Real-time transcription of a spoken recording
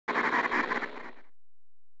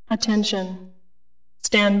Attention.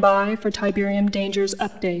 Stand by for Tiberium Dangers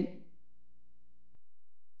update.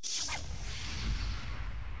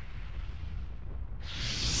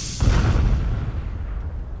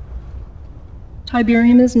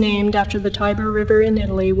 Tiberium is named after the Tiber River in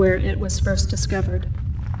Italy where it was first discovered.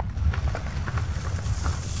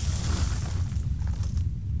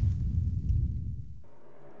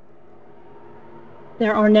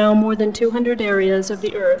 There are now more than 200 areas of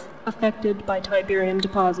the Earth affected by Tiberium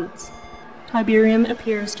deposits. Tiberium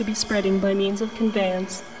appears to be spreading by means of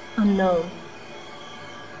conveyance unknown.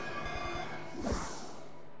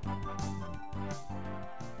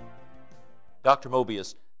 Dr.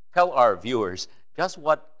 Mobius, tell our viewers just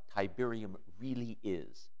what Tiberium really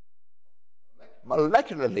is.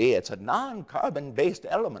 Molecularly, it's a non-carbon-based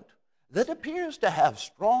element that appears to have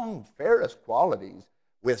strong ferrous qualities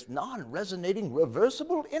with non-resonating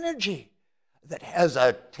reversible energy that has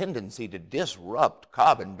a tendency to disrupt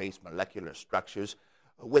carbon-based molecular structures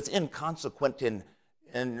with inconsequent and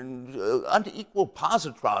unequal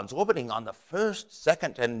positrons orbiting on the first,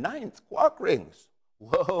 second, and ninth quark rings.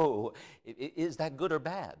 Whoa, is that good or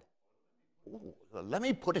bad? Ooh, let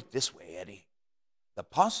me put it this way, Eddie. The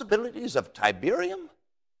possibilities of Tiberium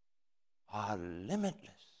are limitless.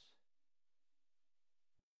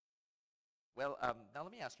 Well, now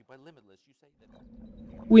let me ask you, by limitless, you say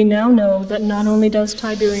that... We now know that not only does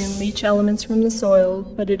Tiberium leach elements from the soil,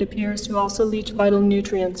 but it appears to also leach vital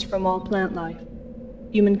nutrients from all plant life.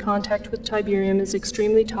 Human contact with Tiberium is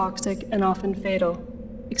extremely toxic and often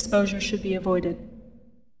fatal. Exposure should be avoided.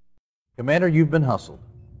 Commander, you've been hustled.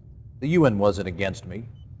 The UN wasn't against me.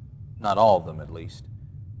 Not all of them, at least.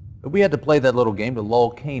 But we had to play that little game to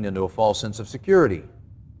lull Kane into a false sense of security.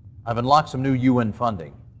 I've unlocked some new UN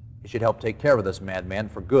funding. It should help take care of this madman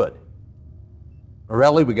for good.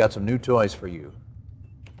 Morelli, we got some new toys for you.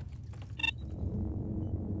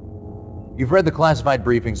 You've read the classified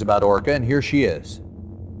briefings about Orca, and here she is.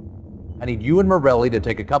 I need you and Morelli to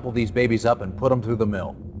take a couple of these babies up and put them through the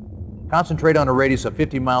mill. Concentrate on a radius of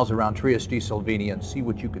 50 miles around Trieste, Slovenia, and see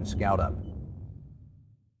what you can scout up.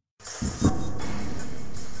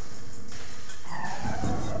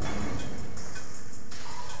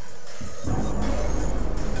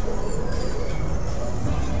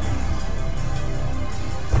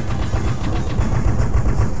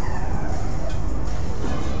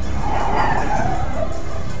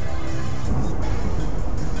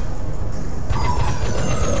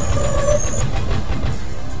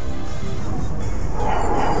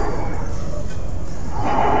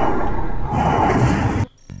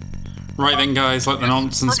 Right then guys, let the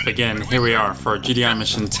nonsense begin. Here we are for GDI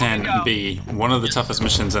mission 10B, one of the toughest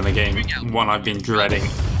missions in the game, one I've been dreading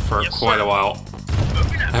for quite a while,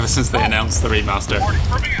 ever since they announced the remaster.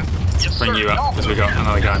 Let's bring you up, because we got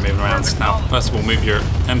another guy moving around. Now, first of all, move your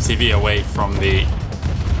MCV away from the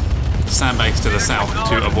sandbags to the south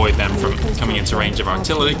to avoid them from coming into range of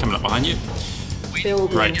artillery coming up behind you.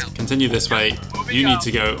 Right, continue this way. You need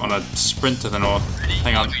to go on a sprint to the north.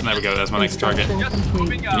 Hang on, there we go, there's my next target.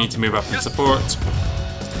 You need to move up and support.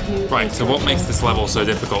 Right, so what makes this level so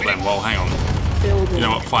difficult then? Well, hang on. You know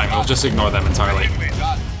what, fine, we'll just ignore them entirely.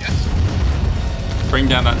 Bring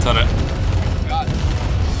down that turret.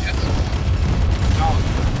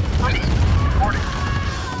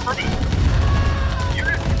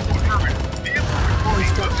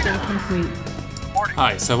 Construction complete.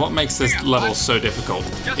 Hi, so what makes this level so difficult?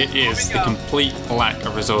 It is the complete lack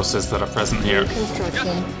of resources that are present here.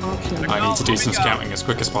 I need to do some scouting as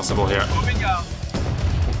quick as possible here.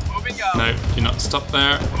 No, do not stop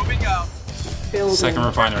there. Second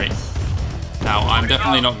refinery. Now, I'm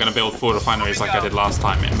definitely not going to build 4 refineries like I did last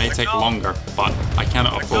time. It may take longer, but I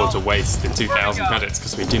cannot afford to waste the 2,000 credits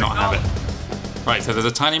because we do not have it. Right, so there's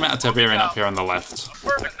a tiny amount of Tiberian up here on the left.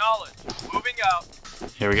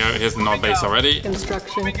 Here we go, here's the nod base already.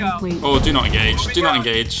 Construction complete. Oh, do not engage, do not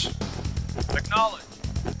engage.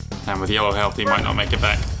 And with yellow health, he might not make it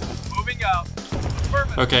back.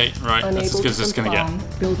 Okay, right, that's as good as it's gonna get.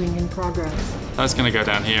 Building in progress. That's gonna go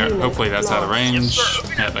down here. Hopefully that's out of range.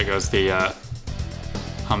 Yeah, there goes the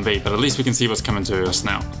Humvee, but at least we can see what's coming to us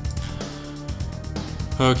now.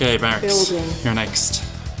 Okay, barracks, you're next.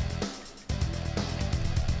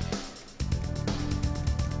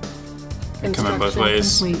 Come in both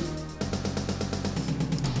ways.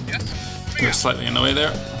 You're slightly in the way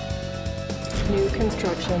there. New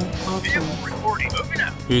construction options.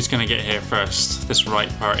 Who's gonna get here first? This right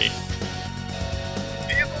party.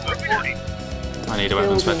 I need a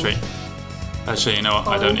weapons factory. Actually, you know what?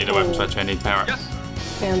 I don't need a weapons factory. I need power.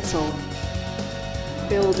 Cancel.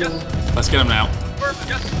 Building. Let's get them now.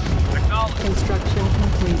 Construction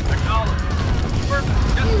complete.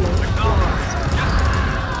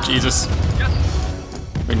 Jesus.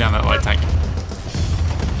 Bring down that light tank.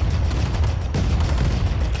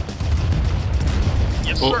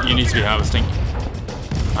 Oh, you need to be harvesting.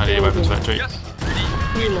 I need a weapons factory.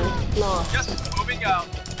 Unit lost.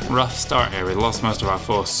 Rough start here. We lost most of our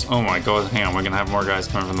force. Oh my god, hang on, we're gonna have more guys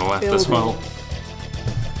coming from the left as well.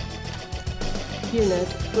 Unit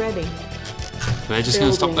ready. Are they just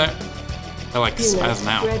gonna stop there? They're like spazzing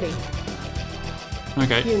out. Ready.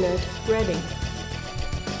 Okay. Unit ready.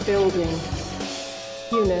 Building.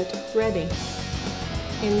 Unit ready.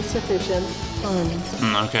 Insufficient funds.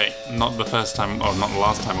 Okay, not the first time, or not the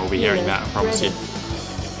last time we'll be hearing that, I promise you.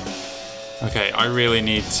 Okay, I really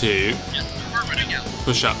need to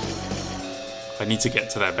push up. I need to get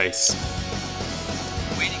to their base.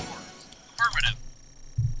 Waiting orders. Affirmative.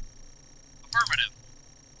 Affirmative.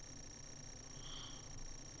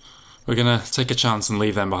 We're gonna take a chance and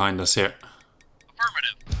leave them behind us here.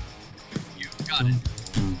 Affirmative. You got it.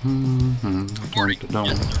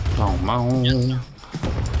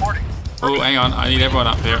 Reporting. Oh, hang on, I need everyone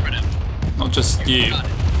up here. Not just you. Got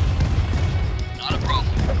it. Not a problem.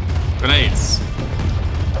 Grenades.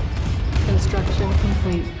 Construction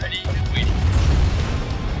complete. Ready and waiting.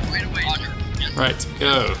 Wait away. Roger. Yes, Right,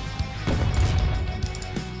 go.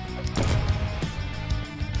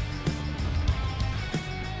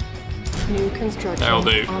 New construction That'll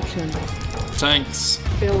do. options. Tanks.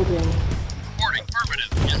 Building. reporting. Affirmative.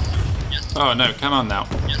 Yes, sir. Yes, sir. Oh no, come on now.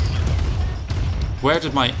 Yes, sir. Where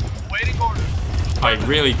did my... Waiting orders. I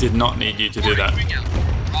really did not need you to do that. Moving out.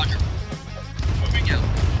 Roger. Moving out.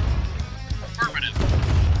 Affirmative.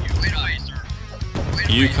 You wait aye, sir. Wait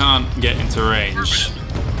You away. can't get into range.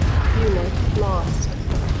 Unit lost.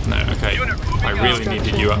 No, okay. I really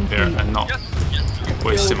needed you up here and not Yes, yes, sir.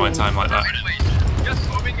 wasting my time like that. Wait away, sir. Yes,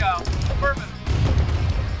 moving out. Affirmative.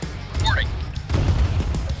 Reporting.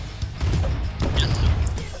 Yes, sir.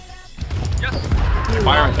 Yes, sir.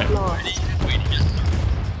 Fire at them. Lost. Ready and waiting. Yes, sir.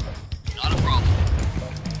 Not a problem.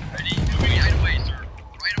 Ready. Moving right away, sir.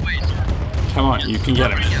 Right away, sir. Come on, you can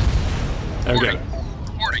get him. Moving out. There we go.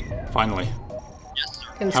 Reporting. Finally. Yes,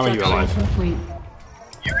 sir. How are you alive? Complete.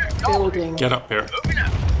 Unit Building. Get up here. moving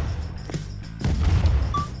out.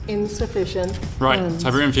 Insufficient Right, funds.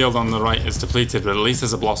 Tiberian Field on the right is depleted, but at least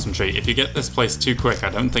there's a blossom tree. If you get this place too quick, I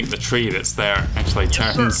don't think the tree that's there actually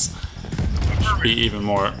turns. Be even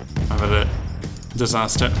more of a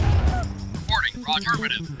disaster. Reporting. Roger.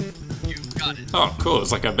 Affirmative. You got it. Oh, cool.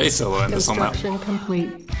 It's like a base solo in this on that. Construction complete.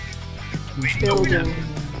 Building. Building.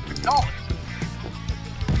 Acknowledged.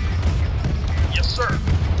 Yes, sir.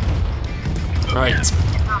 Right.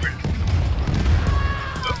 Affirmative.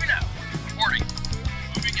 Moving out. Reporting.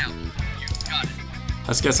 Moving out. You got it.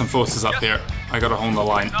 Let's get some forces up here. I gotta hold the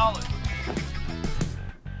line. Acknowledged.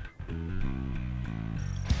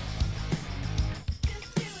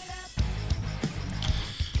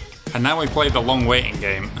 And now we play the long waiting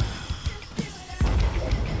game.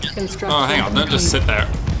 Construction Oh, hang on. Don't just sit there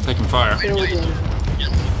taking fire. Building. Yes,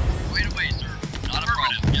 sir. Wait away, sir. Not a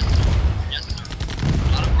problem. Yes, sir. Yes, sir.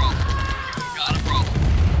 Not a problem. You got a problem.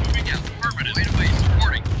 Moving out. Affirmative. Wait away, sir.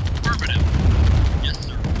 Reporting. Affirmative. Yes,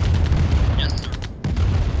 sir. Yes, sir.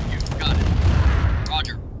 You got it.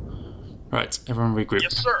 Roger. Right, everyone regroup.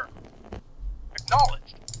 Yes, sir.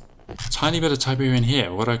 Acknowledged. Tiny bit of Tiberian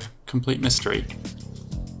here. What a complete mystery.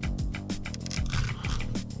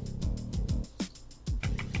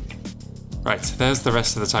 Right, there's the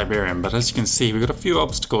rest of the Tiberian, but as you can see, we've got a few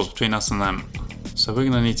obstacles between us and them. So we're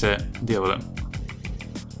going to need to deal with them.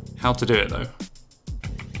 How to do it, though?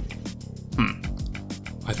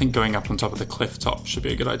 I think going up on top of the cliff top should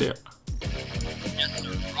be a good idea. Yes,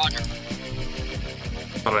 sir. Roger.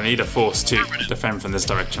 But I need a force to defend from this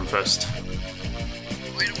direction first.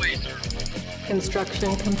 Wait away, sir.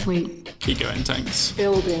 Construction complete. Keep going, tanks.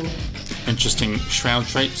 Building. Interesting shroud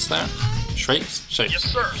shapes there. Shapes? Shapes. Yes,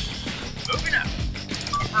 sir. Moving out.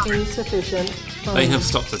 Affirmative. Insufficient funds. They have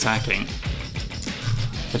stopped attacking.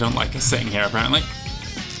 They don't like us sitting here, apparently.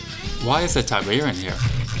 Why is there Tiberian here?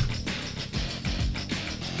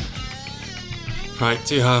 Right,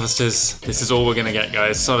 2 harvesters. This is all we're gonna get,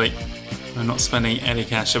 guys. Sorry. We're not spending any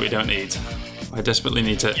cash that we don't need. I desperately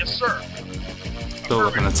need to Yes, sir. build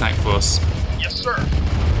up an attack force. Yes, sir.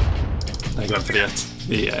 They go for the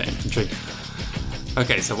infantry.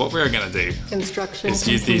 Okay, so what we're gonna do Construction is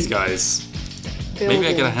use these complete. guys. Maybe I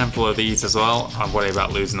Building. get a handful of these as well. I'm worried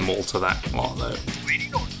about losing them all to that lot, though.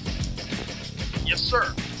 Waiting order. Yes,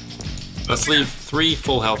 sir. Let's leave 3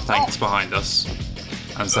 full health tanks behind us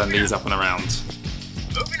and send these up and around.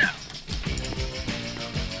 Moving out.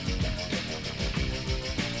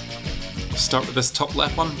 start with this top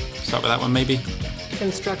left one? Start with that one, maybe?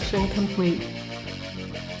 Construction complete.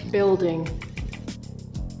 Building.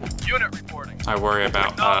 Unit reporting. I worry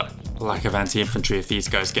about lack of anti-infantry if these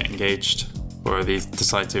guys get engaged, or these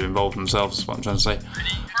decide to involve themselves, is what I'm trying to say.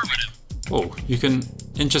 Affirmative. Oh, you can...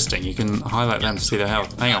 Interesting, you can highlight them to see their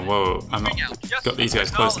health. Hang on, whoa, I'm not got these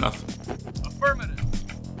guys close enough.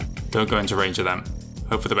 Affirmative. Don't go into range of them.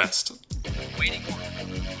 Hope for the best. Waiting order.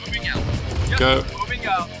 Moving out. Yes, Go. moving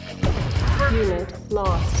out. Unit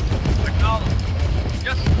lost. Acknowledge.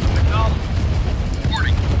 Yes, acknowledge.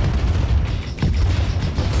 Reporting.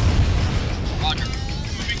 Roger.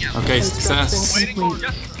 Moving out. Okay, success. Waiting order.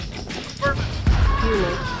 Yes, sir. Affirmative.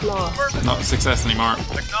 Unit lost. Not success anymore.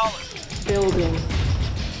 Acknowledge. Building.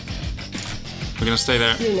 We're gonna stay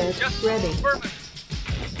there. Unit Yes, ready.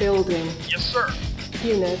 affirmative. Building. Yes, sir.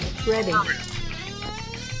 Unit ready.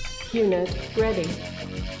 Affirmative. Unit ready.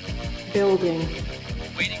 Building.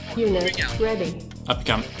 Waiting order. Unit Moving out. ready. Up you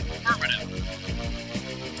come. Affirmative.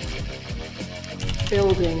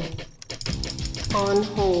 Building. On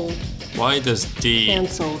hold. Why does D...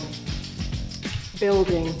 Cancelled.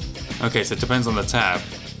 Building. Okay, so it depends on the tab.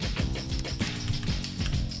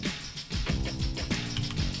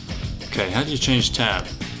 Okay, how do you change tab?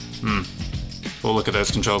 We'll look at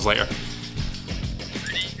those controls later.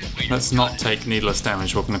 Ready and waiting. Let's not take needless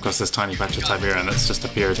damage walking across this tiny patch of Tiberian that's just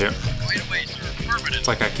appeared here. Right away, sir. Affirmative. It's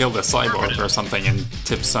like I killed a cyborg or something in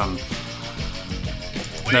Tip's son.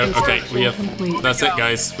 No, okay, we have... That's it,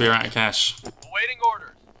 guys. We're out of cash. Awaiting orders.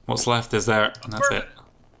 What's left is there, and that's it.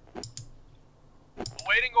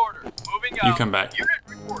 Awaiting orders. Moving out. You come back. Unit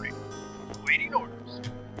reporting. Awaiting orders.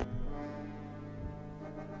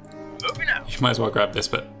 Moving out. You might as well grab this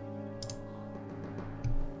bit.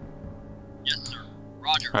 Yes, sir.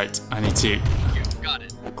 Roger. Right, I need to You got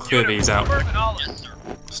it. clear these out. Acknowledge. Yes, sir.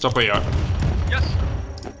 Stop where you are. Yes, sir.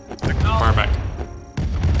 Fire Acknowledge. back.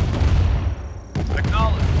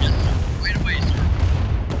 Acknowledge. Yes, sir. Wait away, sir.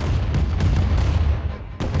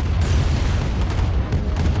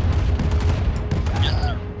 Yes,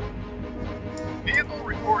 sir. Vehicle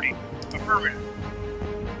reporting. Affirmative.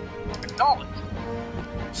 Acknowledge.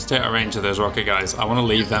 Stay out of range of those rocket guys. I want to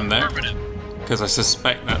leave them there, Affirmative. because I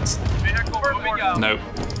suspect that's... Vehicle moving out. Nope.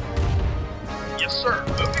 Yes, sir.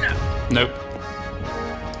 Moving out. Nope.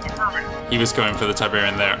 Affirmative. He was going for the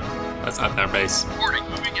Tiberian there. That's at their base. Reporting.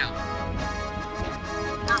 Moving out.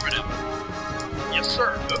 Affirmative. Yes,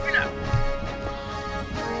 sir. Moving out.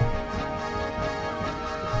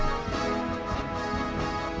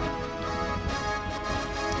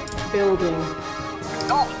 Building.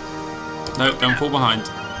 Acknowledge. No, don't fall behind.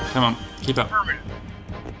 Come on, keep up. Affirmative.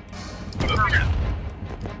 Moving out.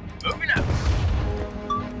 Moving out.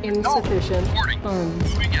 Insufficient Reporting.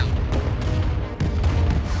 funds. Moving out.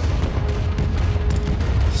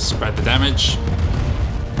 Spread the damage.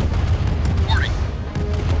 Reporting.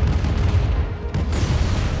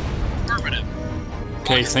 Affirmative.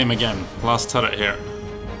 Okay, same again. Last turret here.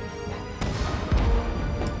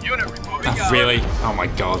 Unit moving out. Really? Oh my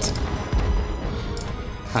god.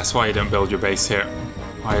 That's why you don't build your base here.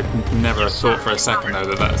 I never thought for a second though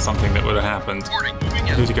that that's something that would have happened. Reporting. Moving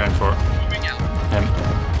out. Who's he going for? Moving out. Him.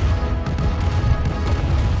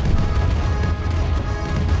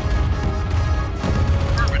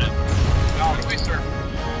 Affirmative. Acknowledge. Wait, sir.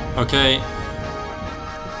 Okay,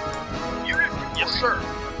 Unit. Yes, sir.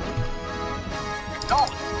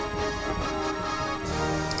 Acknowledge.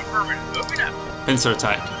 Affirmative. Moving out. pincer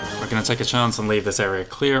attack. We're going to take a chance and leave this area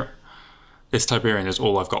clear. This Tiberian is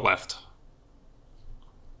all I've got left.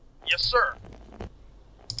 Yes, sir.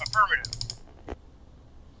 Affirmative.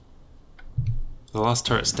 The last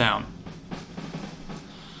turret's down.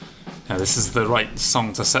 Now this is the right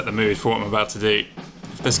song to set the mood for what I'm about to do.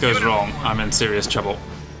 If this goes wrong, I'm in serious trouble.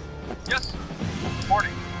 Yes, sir.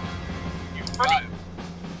 Reporting. You affirmative.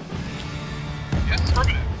 Yes,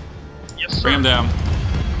 affirmative. Yes, sir. Bring him down.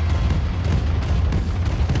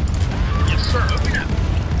 Yes, sir. Moving out.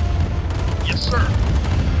 Yes, sir.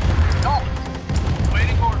 Acknowledge.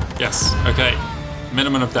 Waiting order. Yes, okay.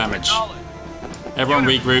 Minimum of damage. Acknowledge. Everyone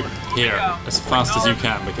regroup here as fast as you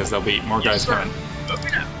can because there'll be more guys Yes, sir. coming.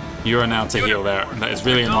 Moving out. You are now to heal there. And that is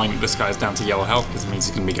really annoying that this guy's down to yellow health because it means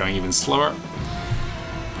he's going to be going even slower.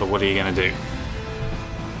 But what are you going to do?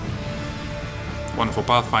 Wonderful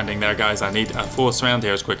pathfinding there, guys. I need a force round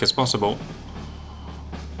here as quick as possible.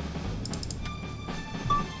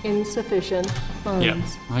 Insufficient funds. Yeah,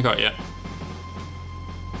 I got you.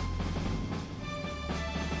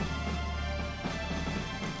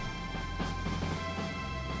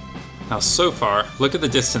 Now, so far, look at the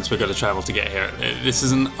distance we've got to travel to get here. This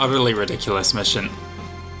is an utterly ridiculous mission.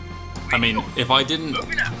 I mean, if I didn't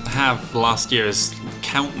have last year's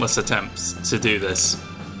countless attempts to do this,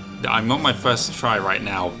 I'm on my first try right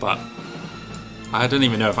now, but I don't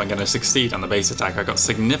even know if I'm going to succeed on the base attack. I got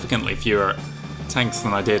significantly fewer tanks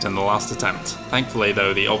than I did in the last attempt. Thankfully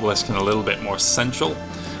though, the obelisk is a little bit more central,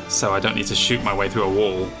 so I don't need to shoot my way through a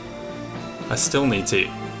wall. I still need to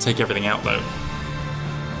take everything out though.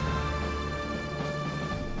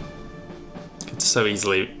 It could so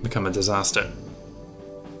easily become a disaster.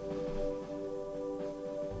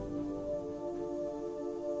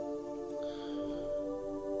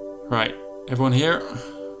 Right, everyone here?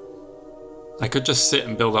 I could just sit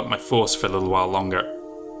and build up my force for a little while longer.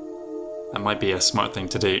 That might be a smart thing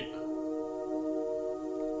to do.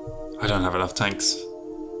 I don't have enough tanks.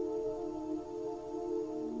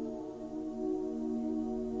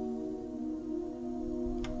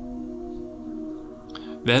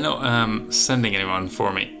 They're not sending anyone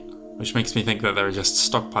for me, which makes me think that they're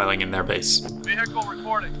just stockpiling in their base. Vehicle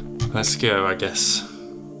reporting. Let's go, I guess.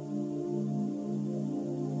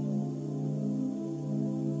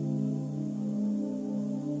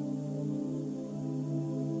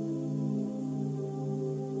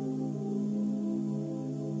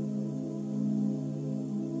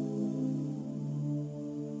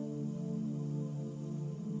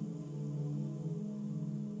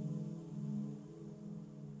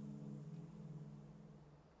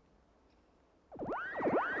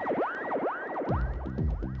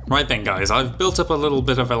 Right then guys, I've built up a little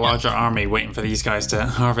bit of a larger army waiting for these guys to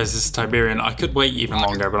harvest this Tiberian. I could wait even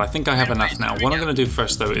longer, but I think I have enough now. What I'm going to do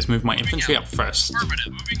first though is move my infantry up first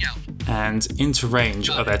and into range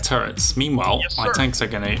of their turrets. Meanwhile, my tanks are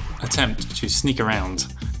going to attempt to sneak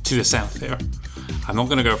around to the south here. I'm not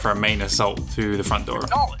going to go for a main assault through the front door.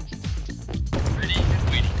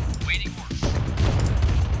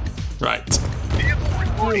 Right.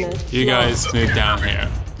 You guys move down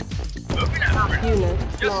here.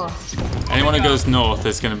 Unit lost. Anyone who goes north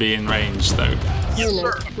is going to be in range though.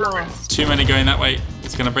 Unit lost. Too many going that way.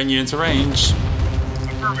 It's going to bring you into range.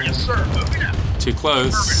 Yes, sir. Moving out. Too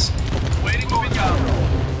close. Waiting, moving out.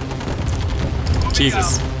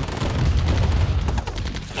 Jesus.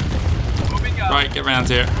 Moving out. Right, get around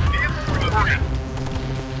here.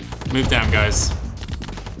 Move down, guys.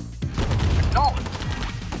 Acknowledge.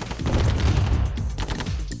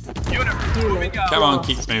 Unit moving out. Come on,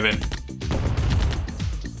 keep moving.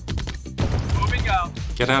 Moving out.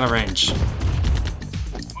 Get out of range.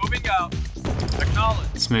 Moving out. Acknowledge.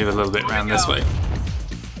 Let's move a little bit around this way.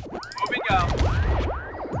 Moving out.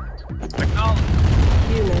 Acknowledge.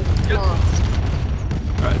 Unit lost.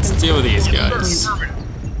 Right, let's deal with these Yes, guys. sir. Affirmative.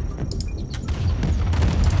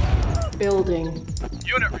 Building.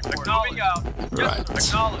 Unit report. Moving out. Right. Yes,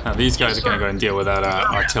 sir. Acknowledge. Now these guys are going to go and deal with that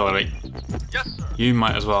artillery. Yes, sir. You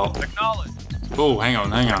might as well. Acknowledge. Oh, hang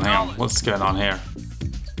on. What's going on here?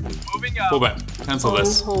 Moving out. Pull back. Cancel On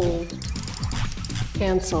this. hold.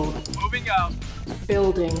 Cancel. Moving out.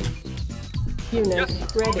 Building. Unit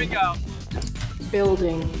Yes, ready. moving out.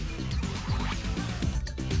 Building.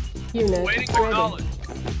 Unit Waiting to ready. acknowledge.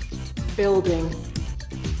 Building.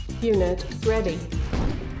 Unit ready.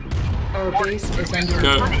 Our base is under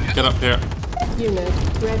Go. attack. Get up here. Unit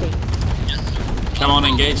ready. Come on,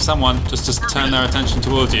 engage someone. Just turn their attention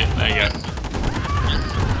towards you. There you go.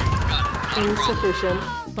 Insufficient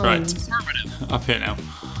Right. funds. Affirmative. Up here now.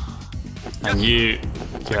 And you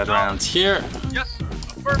get around here. Yes, sir.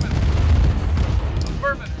 Affirmative.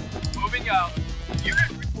 Affirmative. Moving out. Unit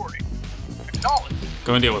reporting. Acknowledge.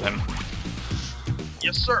 Go and deal with him.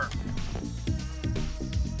 Yes, sir.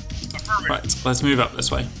 Affirmative. Right, let's move up this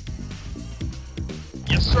way.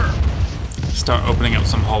 Yes, sir. Start opening up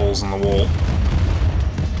some holes in the wall.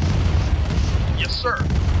 Yes, sir.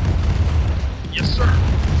 Yes, sir.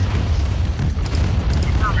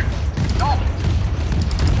 Affirmative. Acknowledge.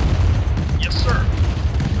 Yes, sir.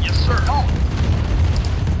 Yes, sir. Acknowledge.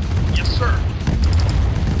 Yes, sir.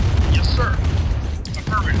 Yes, sir.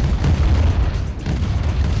 Affirmative.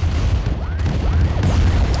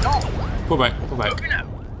 Acknowledge. Pull back, pull back. Moving out.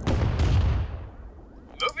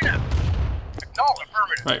 Moving out. Acknowledge.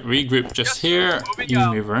 Affirmative. Right, regroup just Yes, sir. here. Moving You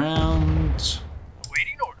out. move around.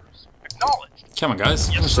 Awaiting orders. Acknowledged. Come on, guys.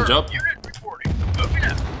 Yes, Finish sir. the job. Unit reporting. Moving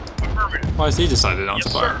out. Affirmative. Why has he decided not Yes,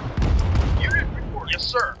 to sir. fire? Unit reporting. Yes,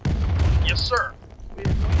 sir. Yes, sir.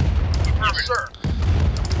 Yes, sir.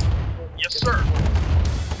 Yes, sir.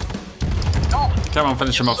 Acknowledged. Come on,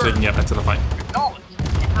 finish him Yes, off so we sir. can get back to the fight. Acknowledged.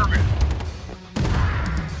 Affirmative.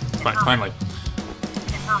 Right, finally.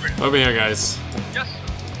 Affirmative. Over here, guys. Yes,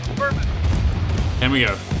 sir. Affirmative. In we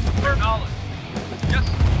go. Acknowledged. Yes,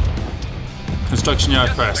 sir. Construction yard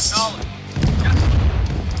Yes, first. acknowledged. Yes, sir.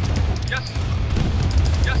 Yes, sir.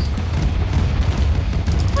 Yes, sir.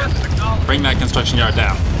 Bring that construction yard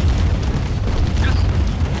down.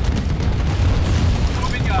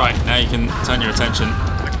 Right, now you can turn your attention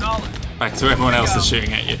back to everyone else that's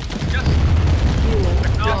shooting at you.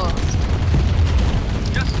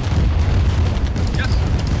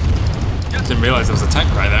 Didn't realise there was a tank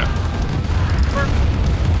right there.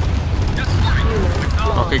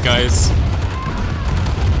 Okay, guys.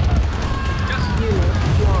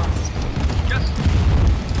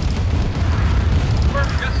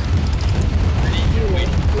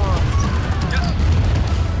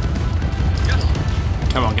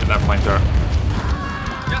 Come on, get that flamethrower.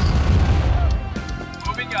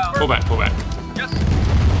 Pull back, pull back.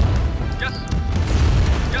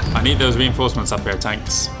 I need those reinforcements up here,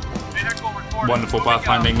 tanks. Wonderful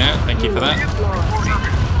pathfinding there. Thank you for that.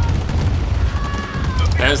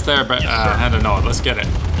 There's their hand and nod. Let's get it.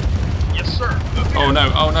 Yes, sir. Oh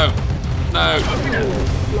no! Oh no! No!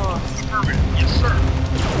 Yes, sir.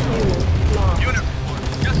 Unit report.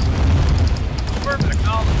 Yes. Affirmative.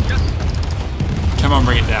 Acknowledge. Yes. Come on,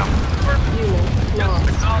 bring it down. Yes,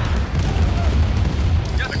 acknowledge.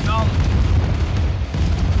 Yes, acknowledge.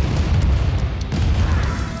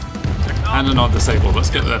 Hand and nod disabled. Let's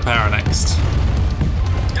get to the power next.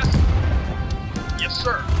 Yes. Yes,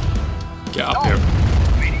 sir. Get up here.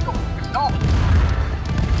 Waiting over. Acknowledge.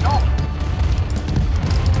 Acknowledge.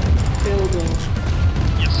 Building.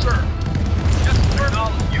 Yes, sir. Yes,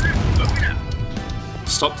 acknowledge. Unit moving out.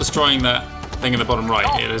 Stop destroying that thing in the bottom right.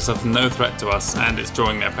 It is of no threat to us, and it's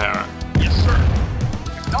drawing their power. Yes, sir.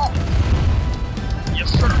 Acknowledge. Yes,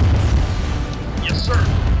 sir. Yes, sir.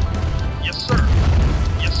 Yes, sir.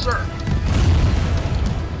 Yes, sir.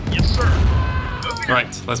 Yes, sir. Moving out.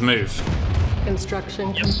 Right, let's move.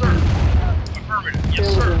 Construction Yes, sir. complete. Affirmative.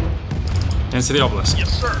 Yes, sir. Building. Into the obelisk.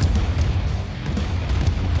 Yes, sir.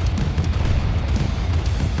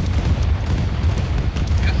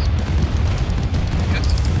 Yes. Yes.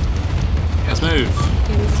 Let's move.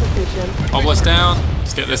 Insufficient. Obelisk down.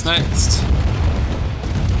 Let's get this next.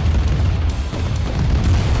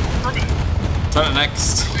 Affirmative. Turn it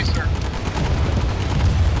next. Yes, sir.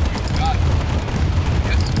 Got it.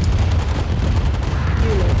 Yes.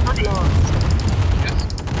 Unit lost. Yes.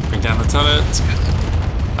 Bring down the turret. Yes.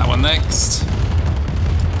 That one next.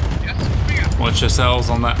 Yes. Moving out. Watch yourselves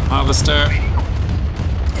on that harvester.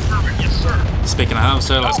 Affirmative. Yes, sir. Speaking of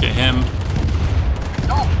harvester, let's get him.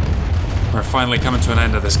 Acknowledge. We're finally coming to an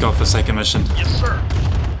end of this godforsaken mission. Yes, sir.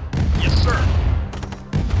 Yes, sir.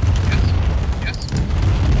 Yes. Yes.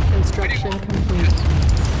 Construction complete.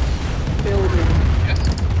 Building. Yes.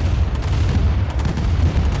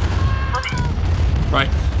 Affirmative. Right,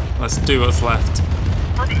 let's do what's left.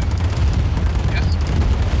 Affirmative. Yes.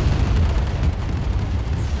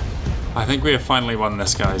 I think we have finally won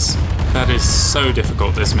this, guys. That is so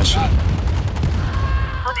difficult, this mission.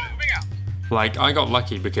 Affirmative. Moving out. Like, I got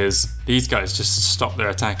lucky because these guys just stopped their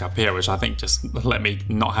attack up here, which I think just let me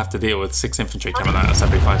not have to deal with 6 infantry coming at us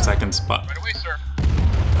every 5 seconds. But, Right away, sir.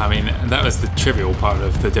 I mean, that was the trivial part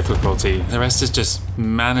of the difficulty. The rest is just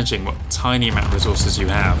managing what tiny amount of resources you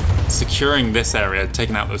have. Securing this area,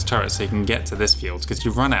 taking out those turrets so you can get to this field, because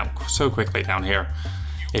you run out so quickly down here.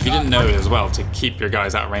 If you didn't know as well to keep your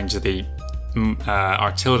guys out of range of the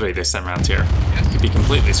artillery they sent around here, you'd be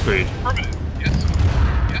completely screwed. Affirmative. Yes.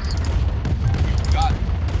 Yes. Got it.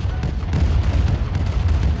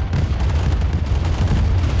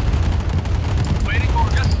 Waiting for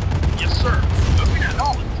yes. Yes, sir. Moving out.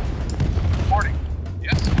 Knowledge. Reporting.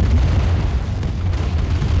 Yes.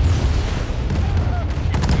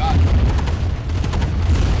 Got it.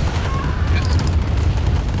 Yes.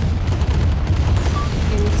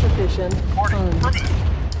 Insufficient. Reporting. Funds. Affirmative.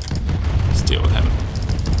 Let's deal with him.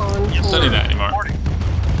 On Yes, Don't need hold. that anymore. Reporting.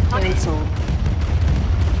 Cancel.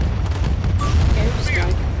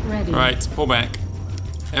 Airstrike ready. Right, pull back.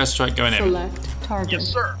 Airstrike going in. Select target. Yes,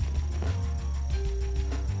 sir.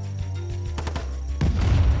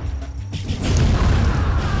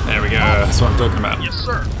 There we go, that's what I'm talking about. Yes,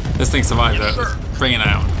 sir. This thing survived Yes, though. sir. Bring it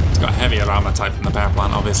out. It's got heavier armor type in the power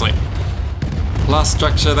plant, obviously. Last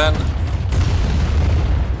structure then.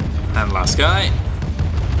 And last guy.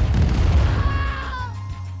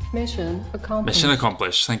 Mission accomplished. Mission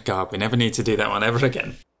accomplished. Thank God, we never need to do that one ever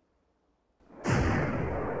again.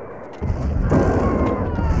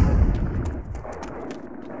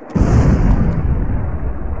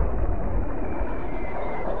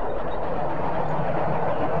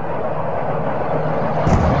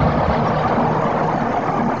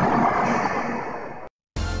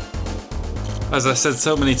 As I said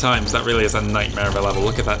so many times, that really is a nightmare of a level.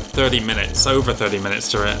 Look at that, 30 minutes, over 30 minutes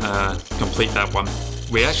to complete that one.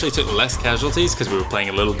 We actually took less casualties because we were playing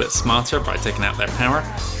a little bit smarter by taking out their power.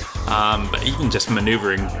 But even just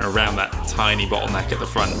maneuvering around that tiny bottleneck at the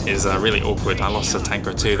front is really awkward. I lost a tank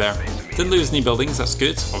or two there. Didn't lose any buildings, that's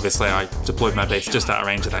good. Obviously I deployed my base just out of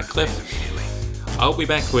range of that cliff. I'll be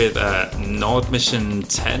back with Nod Mission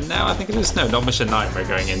 10 now, I think it is. No, Nod Mission 9 we're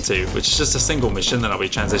going into, which is just a single mission that I'll be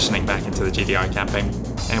transitioning back into the GDI campaign.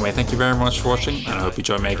 Anyway, thank you very much for watching, and I hope you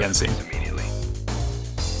join me again soon.